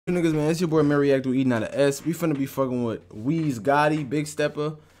You niggas, man, it's your boy Mary React with eating out of S. We finna be fucking with WeezGotti, Big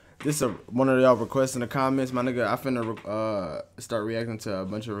Steppa. This is one of y'all requests in the comments, my nigga. I finna start reacting to a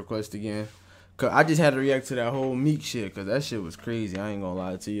bunch of requests again. Cause I just had to react to that whole Meek shit, cause that shit was crazy. I ain't gonna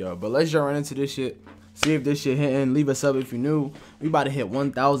lie to y'all. But let's jump right into this shit. See if this shit hitting. Leave a sub if you new. We about to hit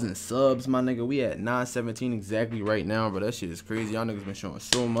 1,000 subs, my nigga. We at 917 exactly right now, bro. That shit is crazy. Y'all niggas been showing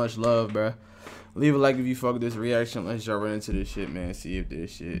so much love, bro. Leave a like if you fuck with this reaction. Let's jump right into this shit, man. See if this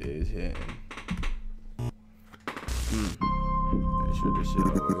shit is hitting. Make sure this shit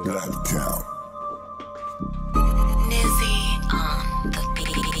over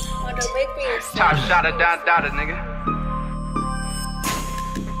Top shot of Dada, nigga.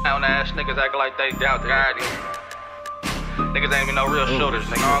 Down ass niggas act like they doubt God. Niggas ain't even no real shooters,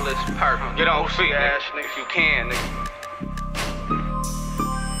 nigga. All this perfect. Get on feet, ass nigga, if you can, nigga.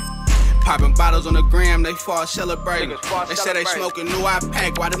 Popping bottles on the gram, they fall celebrating. They say they smoking new I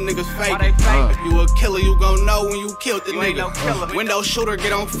pack, why them niggas fake? If you a killer, you gon' know when you killed the nigga. Window shooter,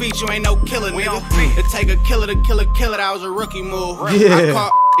 get on feet, you ain't no killer, nigga. It take a killer to kill a killer, that was a rookie move. I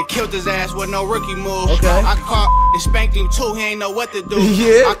caught and killed his ass with no rookie move. I caught and spanked him too, he ain't know what to do.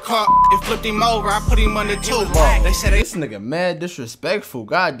 I caught and flipped him over, I put him under two. They said this nigga mad disrespectful.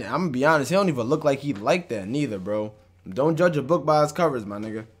 Goddamn, I'm gonna be honest, he don't even look like he like that neither, bro. Don't judge a book by its covers, my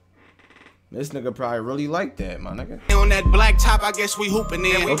nigga. This nigga probably really like that, my nigga. On that black top, I guess we hooping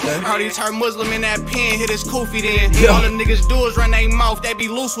in. Heard he turned Muslim in that pen, hit his koofy then. All them niggas do is run they mouth, they be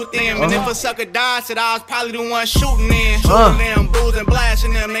loose with them. And if a sucker died, said I was probably the one shooting in. Shooting them, booze and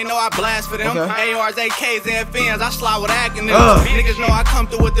blasting them, they know I blast for them. ARs, AKs, and FNs, I slide with acronyms. Niggas know I come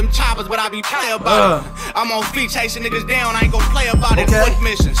through with them choppers, but I be play about it. I'm on feet chasing niggas down, I ain't gon' play about it. Quick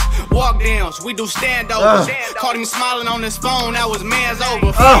missions, walk downs, we do standovers. Caught him smiling on his phone, that was man's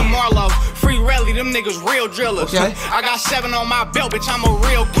over. Marlowe. Free rally, them niggas real drillers. I got 7 on my belt, bitch, I'm a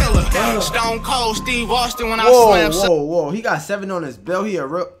real killer. Stone Cold Steve Austin when I slam. Whoa, he got 7 on his belt. He a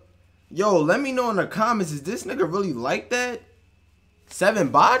real. Yo, let me know in the comments, is this nigga really like that? 7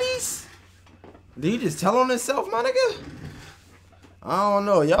 bodies? Did he just tell on himself, my nigga? I don't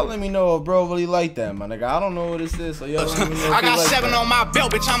know. Y'all let me know if bro really like that, my nigga. I don't know what this is, so y'all let me know if I got like 7 on my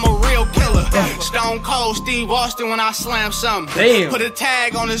belt, bitch, I'm a real killer. Stone Cold Steve Austin when I slam something. Damn. Put a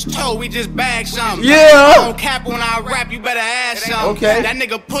tag on his toe, we just bag something. Yeah. Don't cap when I rap, you better ask something. That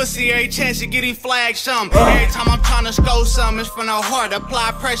nigga pussy, every chance you get, he flag something. Every time I'm trying to score something, it's from the heart.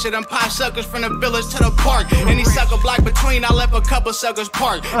 Apply pressure, them pop suckers from the village to the park. Any sucker block between, I left a couple suckers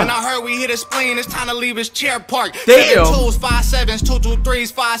park. And I heard we hit a spleen, it's time to leave his chair parked. Damn. 2s, 5-7s,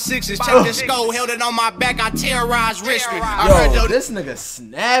 2-2-3s, 5-6s. Check the skull, held it on my back, I terrorized Richmond. Yo, this nigga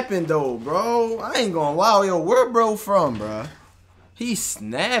snapping though, bro. I ain't gonna lie, yo, where bro from, bro? He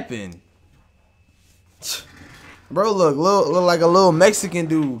snapping. Bro, look like a little Mexican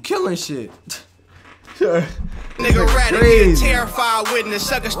dude killing shit. Nigga rather be a terrified witness.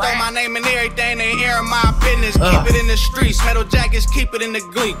 Suckers stole my name and everything, they air my business. Keep it in the streets, metal jackets, keep it in the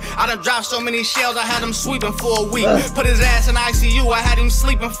gleek. I done dropped so many shells, I had him sweeping for a week. Put his ass in ICU, I had him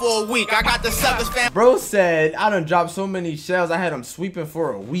sleeping for a week. I got the suckers fam. Bro said, I done dropped so many shells, I had him sweeping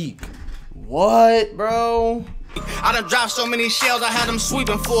for a week. What, bro? I done dropped so many shells, I had him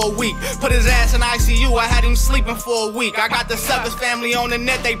sweeping for a week. Put his ass in ICU, I had him sleeping for a week. I got the suckers family on the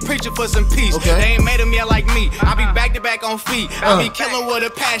net, they preaching for some peace. They ain't made him yet like me. I be back to back on feet. I be killing with a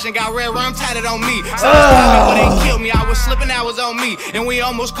passion, got red rum tatted on me. But they killed me, I was slipping, that was on me. And we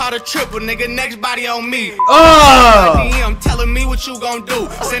almost caught a triple, nigga, next body on me. DM telling me what you gon' do.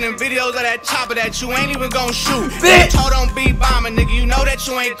 Sending videos of that chopper that you ain't even gon' shoot. Told on be bombing, nigga, you know that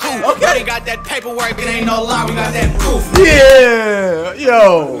you ain't cool. They got that paperwork, it ain't no lie, we got that proof. Yeah,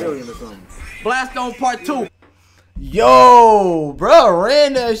 yo. Blast on part 2. Yo, bro,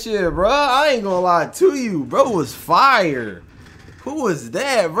 ran that shit, bro. I ain't gonna lie to you, bro. Was fire. Who was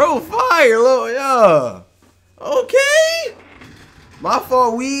that, bro? Fire, little, yeah. Okay. My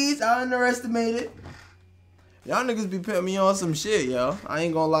fault, Weez. I underestimated. Y'all niggas be putting me on some shit, yo. I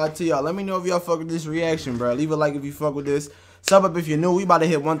ain't gonna lie to y'all. Let me know if y'all fuck with this reaction, bro. Leave a like if you fuck with this. Sub up if you're new. We about to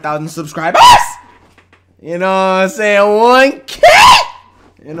hit 1,000 subscribers. You know what I'm saying? 1K.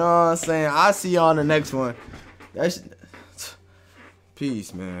 You know what I'm saying? I'll see y'all on the next one. That's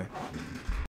peace, man.